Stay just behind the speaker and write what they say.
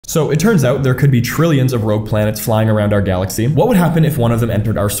So it turns out there could be trillions of rogue planets flying around our galaxy. What would happen if one of them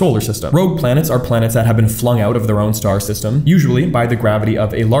entered our solar system? Rogue planets are planets that have been flung out of their own star system, usually by the gravity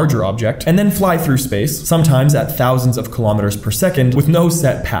of a larger object, and then fly through space, sometimes at thousands of kilometers per second with no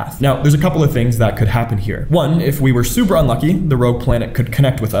set path. Now, there's a couple of things that could happen here. One, if we were super unlucky, the rogue planet could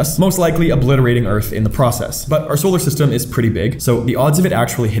connect with us, most likely obliterating Earth in the process. But our solar system is pretty big, so the odds of it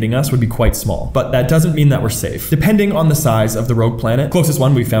actually hitting us would be quite small. But that doesn't mean that we're safe. Depending on the size of the rogue planet, closest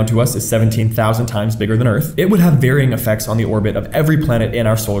one we found to us is 17,000 times bigger than Earth. It would have varying effects on the orbit of every planet in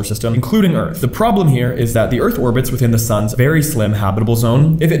our solar system, including Earth. The problem here is that the Earth orbits within the sun's very slim habitable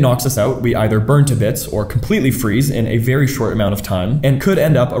zone. If it knocks us out, we either burn to bits or completely freeze in a very short amount of time and could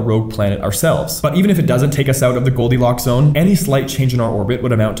end up a rogue planet ourselves. But even if it doesn't take us out of the Goldilocks zone, any slight change in our orbit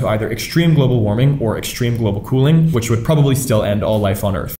would amount to either extreme global warming or extreme global cooling, which would probably still end all life on Earth.